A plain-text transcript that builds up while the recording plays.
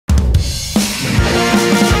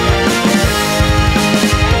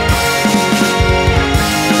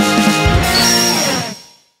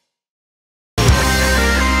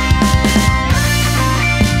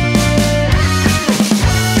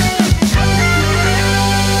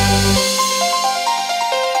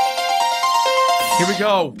we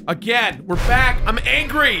go. Again, we're back. I'm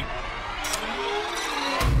angry.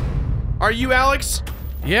 Are you, Alex?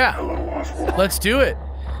 Yeah. Let's do it.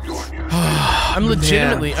 I'm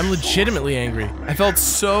legitimately angry. I felt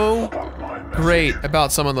so great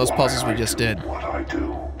about some of those puzzles we just did.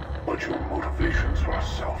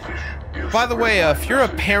 By the way, if you're a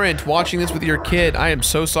parent watching this with your kid, I am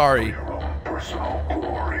so sorry.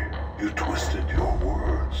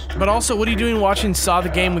 But also, what are you doing watching Saw the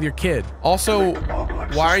Game with your kid? Also,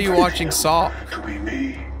 why are you watching Saw?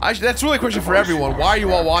 That's really a question for everyone. Why are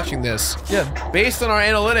you all watching this? Yeah. Based on our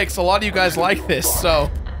analytics, a lot of you guys like this,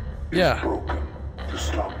 so... Yeah.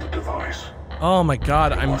 Oh my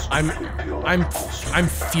god, I'm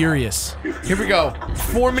furious. Here we go.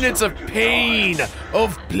 4 minutes of pain,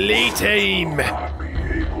 of playtime.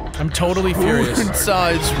 I'm totally furious.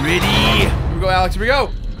 Saws ready. Here we go, Alex. Here we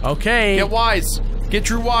go. Okay. Get Wise. Get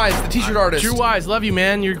Drew Wise, the t-shirt artist. Drew Wise, love you,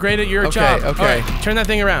 man. You're great at your job. Okay. All right, turn that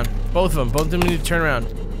thing around. Both of them. Both of them need to turn around.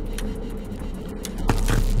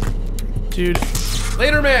 Dude.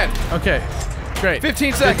 Later, man. Okay. Great.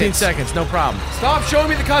 15 seconds. 15 seconds, no problem. Stop showing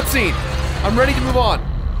me the cutscene. I'm ready to move on.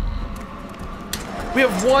 We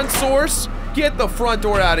have one source. Get the front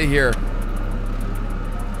door out of here.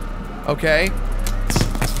 Okay.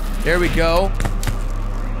 There we go.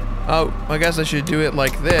 Oh, I guess I should do it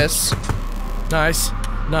like this. Nice.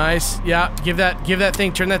 Nice. Yeah, give that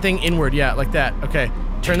thing, turn that thing inward. Yeah, like that. Okay.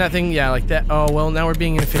 Turn that thing, yeah, like that. Oh, well, now we're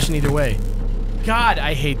being inefficient either way. God,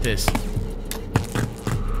 I hate this.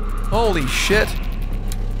 Holy shit.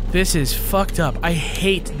 This is fucked up. I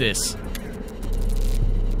hate this.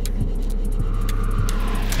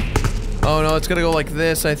 Oh no, it's gonna go like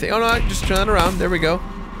this, I think. Oh no, just turn that around. There we go.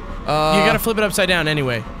 You gotta flip it upside down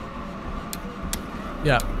anyway.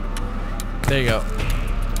 Yeah. There you go.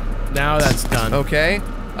 Now that's done. Okay.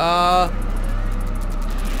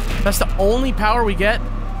 That's the only power we get?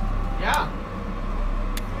 Yeah.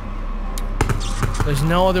 There's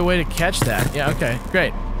no other way to catch that. Yeah, okay.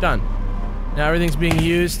 Great. Done. Now everything's being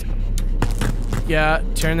used. Yeah,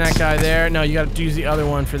 turn that guy there. No, you gotta use the other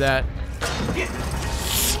one for that.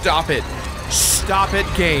 Stop it. Stop it,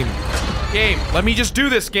 game. Game, let me just do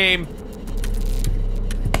this, game.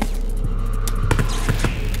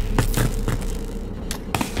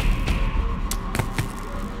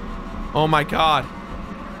 Oh my god.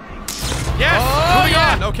 Yes! Oh, Moving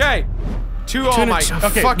yeah! on, okay. Oh my,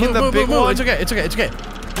 okay, fucking move, the big move. one. It's okay, it's okay, it's okay.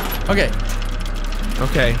 Okay.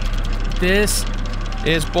 Okay. This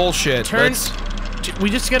is bullshit. We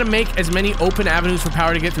just gotta make as many open avenues for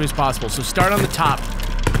power to get through as possible. So start on the top.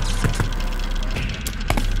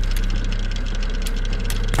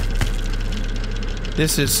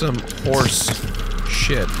 This is some horse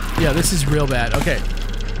shit. Yeah, this is real bad. Okay.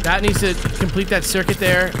 That needs to complete that circuit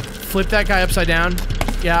there. Flip that guy upside down.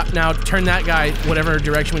 Yeah, now turn that guy whatever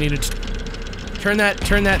direction we need to turn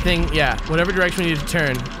that thing, yeah, whatever direction we need to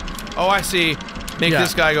turn. Oh, I see. Make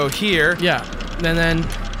this guy go here. Yeah. And then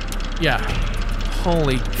yeah.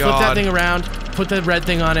 Holy god. Flip that thing around. Put the red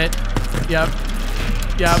thing on it. Yep.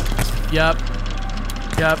 Yep. Yep.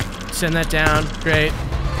 Yep. Send that down. Great.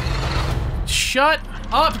 Shut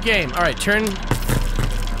up, game. All right, turn.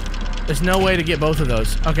 There's no way to get both of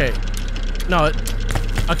those. Okay. No.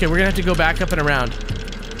 Okay, we're gonna have to go back up and around.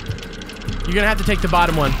 You're gonna have to take the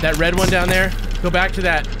bottom one. That red one down there. Go back to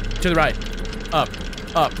that. To the right. Up.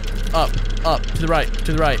 Up. Up. Up. To the right.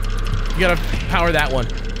 To the right. You gotta power that one.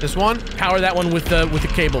 This one? Power that one with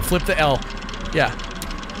the cable. Flip the L. Yeah.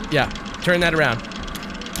 Yeah. Turn that around.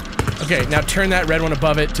 Okay, now turn that red one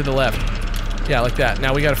above it to the left. Yeah, like that.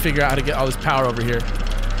 Now we gotta figure out how to get all this power over here.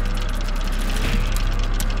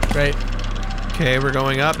 Right. Okay, we're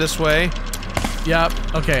going up this way. Yep.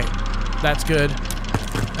 Okay. That's good.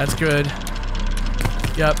 That's good.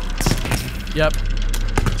 Yep. Yep.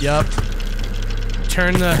 Yep.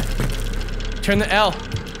 Turn the L.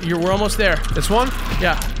 We're almost there. This one?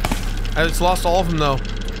 Yeah. I just lost all of them though.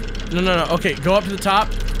 No. Okay, go up to the top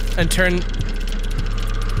and turn.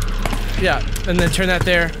 Yeah, and then turn that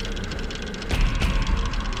there.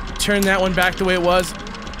 Turn that one back the way it was.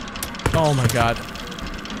 Oh my god.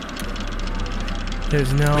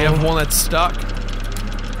 There's no... We have one that's stuck.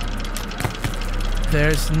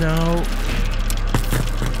 There's no...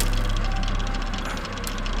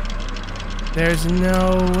 There's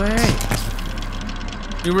no way.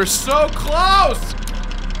 We were so close!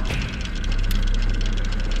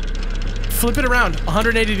 Flip it around,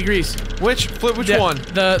 180 degrees. Which one?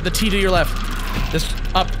 The T to your left. This...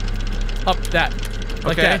 Up, that.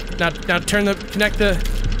 Like okay. that. Now connect the...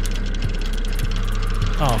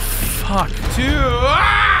 Oh, fuck.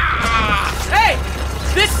 Ah! Hey!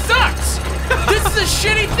 This sucks! This is a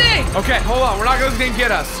shitty thing! Okay, hold on. We're not gonna let this game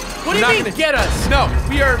get us. What do you mean, get us? No,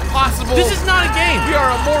 we are impossible. This is not a game. We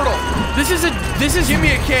are immortal. This is. Give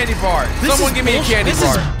me a candy bar. Someone give me a candy bar.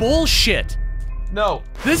 This is bullshit. No.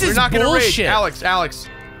 This is You're not gonna bullshit. rage.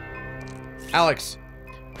 Alex.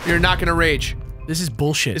 You're not gonna rage. This is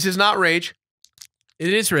bullshit. This is not rage.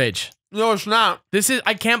 It is rage. No, it's not. This is.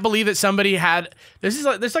 I can't believe that somebody had. There's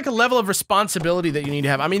like a level of responsibility that you need to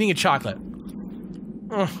have. I'm eating a chocolate.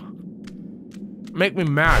 Ugh. Make me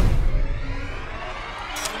mad.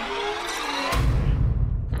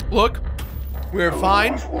 Look, we're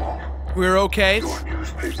fine. We're okay.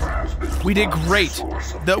 We did great.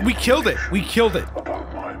 We killed it. We killed it.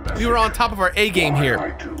 We were on top of our A game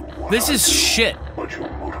here. This is shit.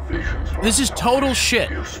 This is total shit.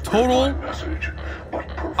 Total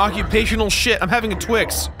occupational shit. I'm having a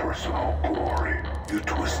Twix.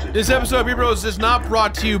 This episode of Bros is not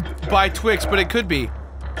brought to you by Twix, but it could be.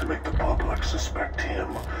 To make the public suspect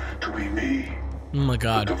him to be me. Oh my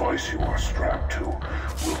god. The device you are strapped to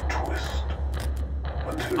will twist.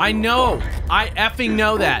 I know. I effing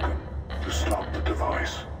know that. To stop the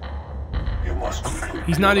device, you must complete.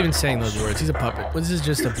 He's not even saying those words. He's a puppet. This is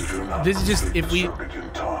just a. This is just if we.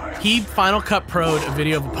 He Final Cut Pro'd a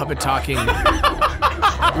video of a puppet talking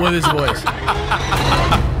with his voice.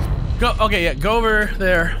 Go. Okay, yeah. Go over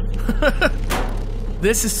there.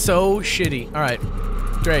 This is so shitty. All right.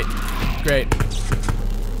 Great. Great.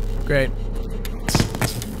 Great.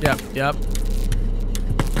 Yep. Yep.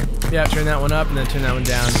 Yeah, turn that one up and then turn that one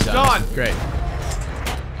down. Done. Great.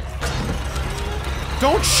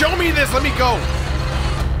 Don't show me this. Let me go.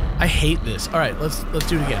 I hate this. All right, let's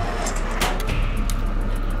do it again.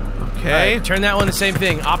 Okay. Right, turn that one the same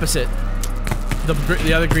thing, opposite.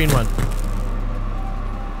 The other green one.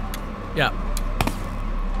 Yep.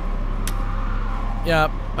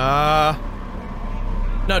 Yep.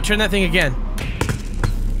 No, turn that thing again.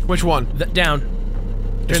 Which one? Down.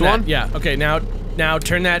 This one? Yeah. Okay. Now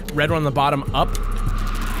turn that red one on the bottom up.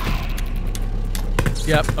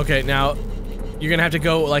 Yep. Okay. Now you're gonna have to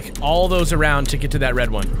go like all those around to get to that red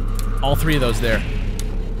one. All three of those there.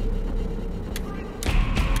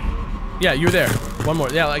 Yeah, you're there. One more.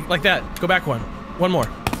 Yeah, like that. Go back one. One more.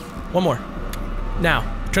 One more. Now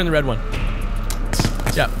turn the red one.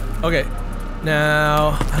 Yep. Okay.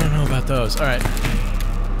 Now I don't know about those. All right.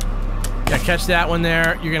 Yeah, catch that one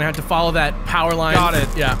there. You're gonna have to follow that power line. Got it.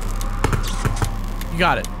 Yeah. You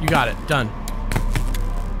got it. You got it. Done.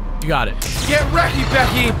 You got it. Get wrecky,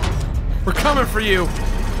 Becky! We're coming for you.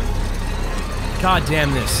 God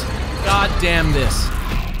damn this. God damn this.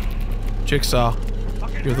 Jigsaw,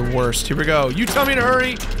 you're the worst. Here we go. You tell me to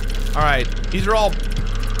hurry. All right. These are all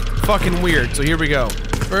fucking weird, so here we go.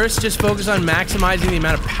 First, just focus on maximizing the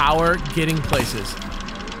amount of power getting places.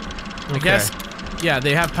 I guess, yeah,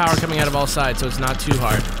 they have power coming out of all sides, so it's not too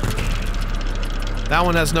hard. That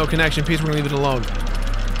one has no connection piece. We're gonna leave it alone.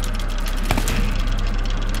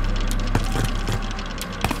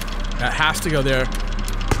 That has to go there. It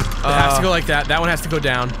has to go like that. That one has to go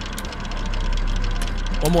down.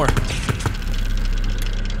 One more.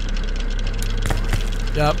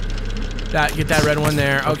 Yep. Get that red one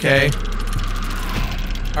there. Okay.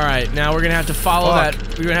 All right. Now we're gonna have to follow that.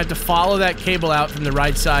 We're gonna have to follow that cable out from the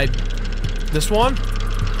right side. This one?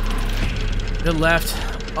 The left.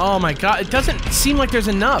 Oh my god! It doesn't seem like there's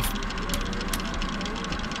enough.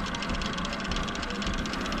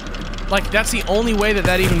 Like that's the only way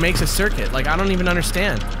that even makes a circuit. Like I don't even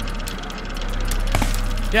understand.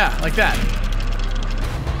 Yeah, like that.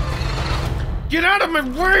 Get out of my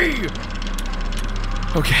way!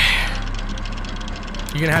 Okay.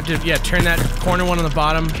 You're gonna have to, yeah, turn that corner one on the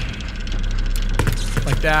bottom.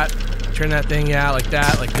 Like that. Turn that thing, yeah, like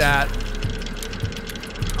that, like that.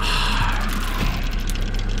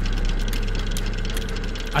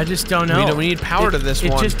 I just don't know. We need power to this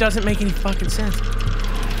one. It just doesn't make any fucking sense.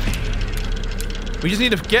 We just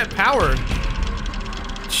need to get power.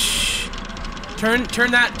 Shh. Turn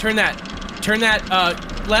that,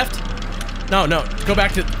 left. No, go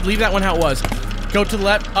back to, leave that one how it was. Go to the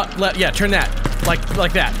left, left, yeah, turn that.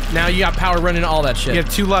 Like that. Now you got power running all that shit. You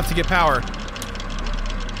have 2 left to get power.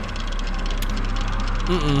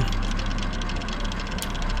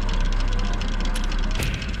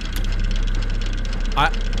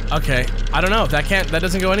 Okay. I don't know. That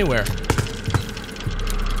doesn't go anywhere.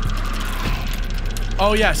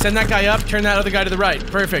 Oh yeah, send that guy up, turn that other guy to the right.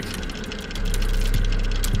 Perfect.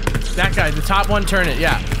 That guy, the top one, turn it.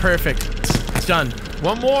 Yeah, perfect. It's done.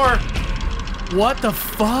 One more. What the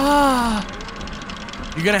fuck?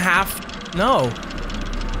 You're gonna have... No.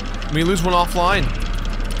 We lose one offline.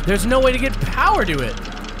 There's no way to get power to it.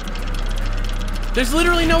 There's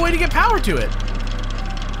literally no way to get power to it.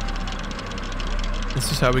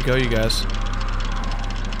 This is how we go, you guys.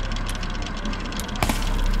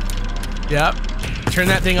 Yep. Turn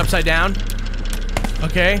that thing upside down.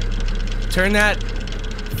 Okay. Turn that.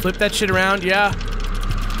 Flip that shit around. Yeah.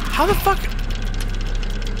 How the fuck?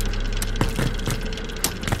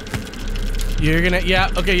 You're gonna. Yeah.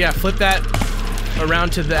 Okay. Yeah. Flip that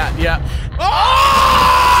around to that. Yeah.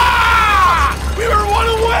 Ah! We were 1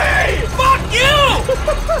 away! Fuck you!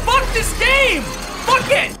 Fuck this game! Fuck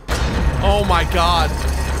it! Oh my god.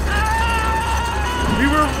 We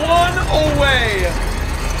were 1 away!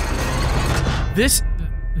 This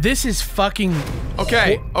is fucking...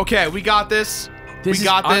 Okay, okay, we got this. We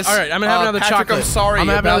got this. All right, I'm gonna have another Patrick, chocolate. I'm sorry I'm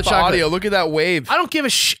gonna have about another the chocolate. audio. Look at that wave. I don't give a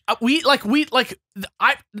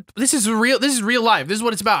this is real life. This is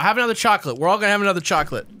what it's about. Have another chocolate. We're all gonna have another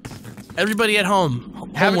chocolate. Everybody at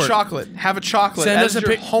home. Have homework. a chocolate. Have a chocolate. Send As us a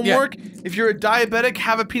your pic- homework, if you're a diabetic,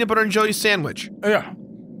 have a peanut butter and jelly sandwich. Yeah.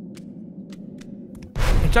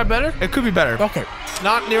 Is that better? It could be better. Okay.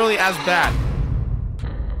 Not nearly as bad.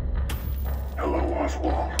 Hello,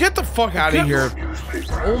 Oswald. Get the fuck out of here.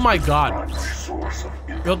 Newspaper Oh my has god. been the primary source of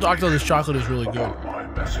Real doctor, this chocolate is really good. about my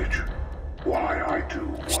message. Why I do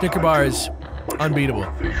what Snicker I bar do. is But your unbeatable.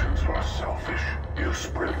 motivations are selfish. You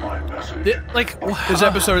spread my message. This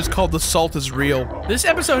episode is called The Salt is Real. This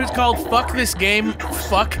episode is called Fuck This Game,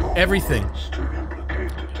 Fuck Everything. To implicate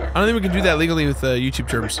detectives. I don't think we can do that legally with YouTube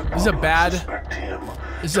terms. This is a bad Suspect him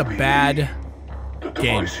This is a to be bad the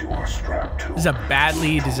game. device you are strapped to This is a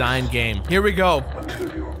badly designed game. Here we go.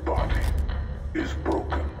 until your body is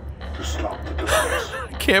broken. To stop the device,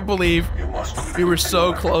 Can't believe you must we were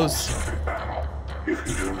so complete close. circuit panel. If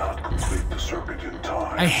you do not complete the circuit in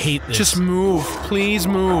time, I hate this. Just move. Please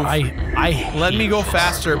move. I hate Let me go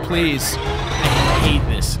faster, please. I hate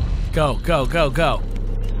this. Go, go, go, go.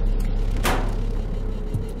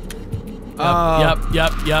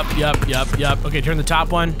 Yep. Okay, turn the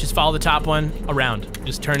top one. Just follow the top one around.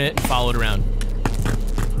 Just turn it and follow it around.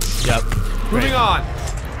 Yep. Moving on.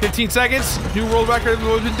 15 seconds. New world record of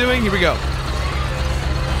what we've been doing. Here we go.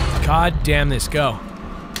 God damn this. Go.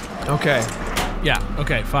 Okay. Yeah.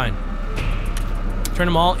 Okay. Fine. Turn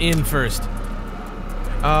them all in first.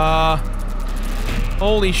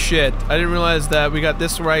 Holy shit. I didn't realize that we got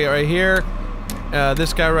this right here.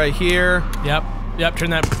 This guy right here. Yep. Yep. Turn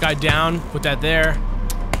that guy down. Put that there.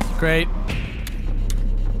 Great.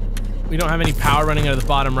 We don't have any power running out of the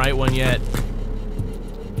bottom right one yet.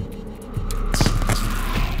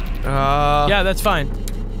 Yeah, that's fine.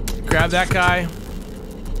 Grab that guy.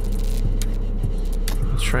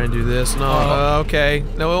 Let's try and do this. No. Okay.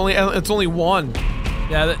 No, it's only one.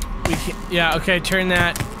 Yeah, we can. Yeah. Okay. Turn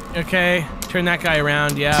that. Okay. Turn that guy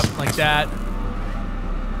around. Yep. Like that.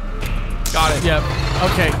 Got it. Yep.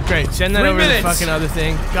 Okay. Great. Send that 3 over to the minutes. fucking other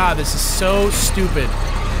thing. God, this is so stupid.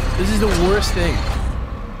 This is the worst thing.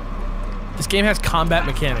 This game has combat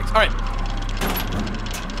mechanics. All right.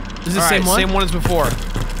 Is this the same one? Same one as before.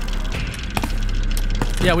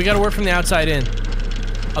 Yeah, we gotta work from the outside in.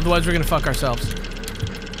 Otherwise, we're gonna fuck ourselves.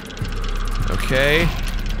 Okay.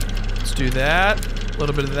 Let's do that. A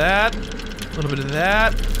little bit of that. A little bit of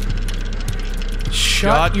that.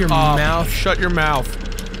 Shut your up. mouth. Shut your mouth.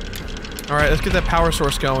 All right, let's get that power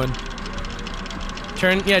source going.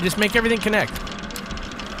 Turn. Yeah, just make everything connect.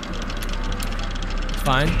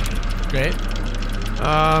 Fine. Great.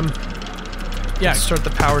 Yeah, Let's start the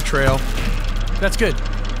power trail. that's good.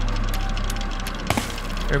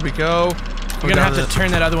 There we go. You're gonna have to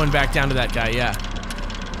turn that other one back down to that guy. Yeah.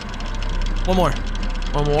 One more.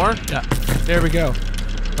 One more? Yeah. There we go.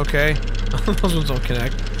 Okay. Those ones don't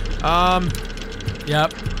connect.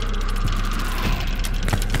 Yep.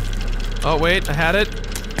 Oh, wait. I had it.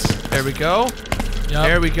 There we go. Yep.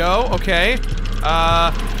 There we go. Okay.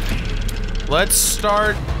 Let's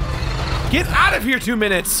start. Get out of here, 2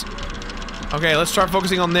 minutes. Okay, let's start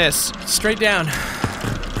focusing on this. Straight down.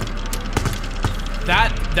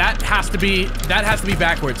 That has to be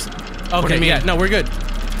backwards. Okay, do you mean? yeah, no, we're good.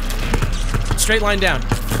 Straight line down.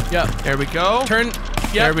 Yep. There we go. Turn. Yep.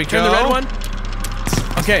 There we Turn go. the red one.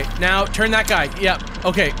 Okay, now turn that guy. Yep.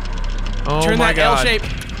 Okay. Oh Turn my that god. L shape.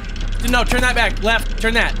 No, turn that back. Left.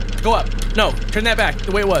 Turn that. Go up. No, turn that back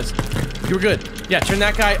the way it was. You were good. Yeah, turn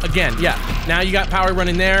that guy again. Yeah. Now you got power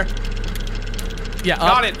running there. Yeah. Up.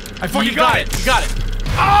 Got it. I fucking You got it. You got it.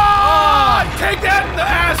 Ah! Take that in the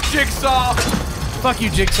ass, Jigsaw. Fuck you,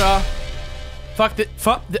 Jigsaw. Fuck the.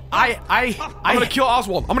 Fuck the. I'm gonna kill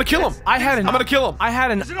Oswald. I'm gonna kill him. I'm gonna kill him. I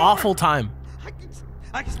had an awful time.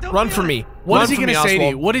 I can still Run feel for it. me. What Run is he for gonna me, say to you?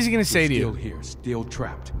 Oswald. What is he gonna say to Still you? here, still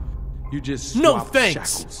trapped. You just No, swapped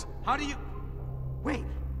thanks. shackles. How do you? Wait.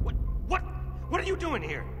 What are you doing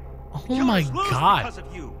here? Oh my god. Because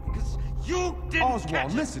of you. Because You didn't Oswald,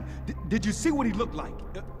 catch listen. Did you see what he looked like?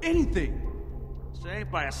 Anything? it.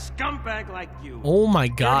 Saved by a scumbag like you. Oh my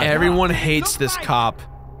god. Everyone hates this cop.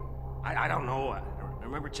 I don't know. I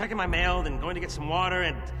remember checking my mail, then going to get some water,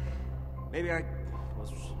 and maybe I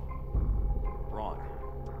was wrong.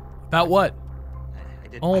 About what? I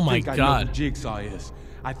did. Oh I my think I know who god. Jigsaw is.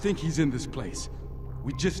 I think he's in this place.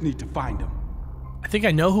 We just need to find him. I think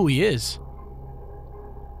I know who he is.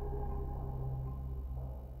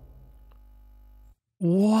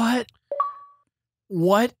 What?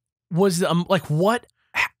 What was the, like, what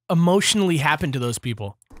emotionally happened to those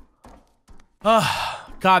people? Oh,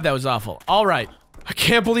 God, that was awful. All right. I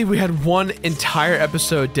can't believe we had one entire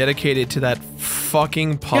episode dedicated to that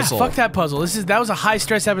fucking puzzle. Yeah, fuck that puzzle. That was a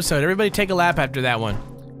high-stress episode. Everybody take a lap after that one.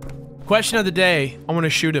 Question of the day. I'm gonna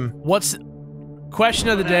shoot him. What's... Question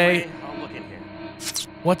of the day. I'll look in here.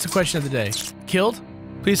 What's the question of the day? Killed?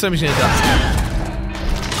 Please tell me he's gonna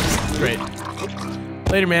die. Great.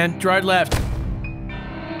 Later, man. Jirard left.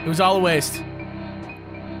 It was all a waste.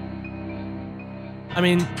 I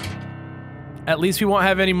mean, at least we won't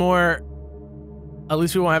have any more... At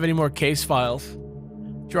least we won't have any more case files.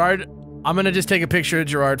 Jirard, I'm gonna just take a picture of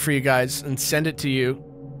Jirard for you guys and send it to you.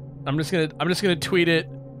 I'm just gonna tweet it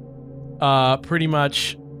pretty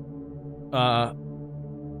much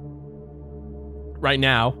right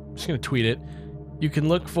now. I'm just gonna tweet it. You can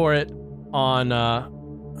look for it on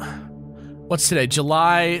what's today?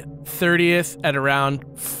 July 30th at around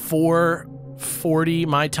 4:40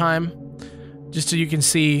 my time. Just so you can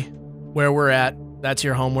see where we're at. That's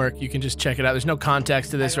your homework. You can just check it out. There's no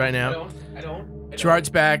context to this right now. I don't.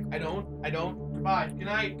 Jirard's back. I don't. Goodbye. Good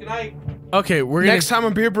night. Good night. Okay, we're gonna... Next time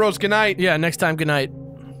on Beer Bros, good night. Yeah, next time, good night.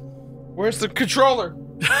 Where's the controller?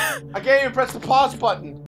 I can't even press the pause button.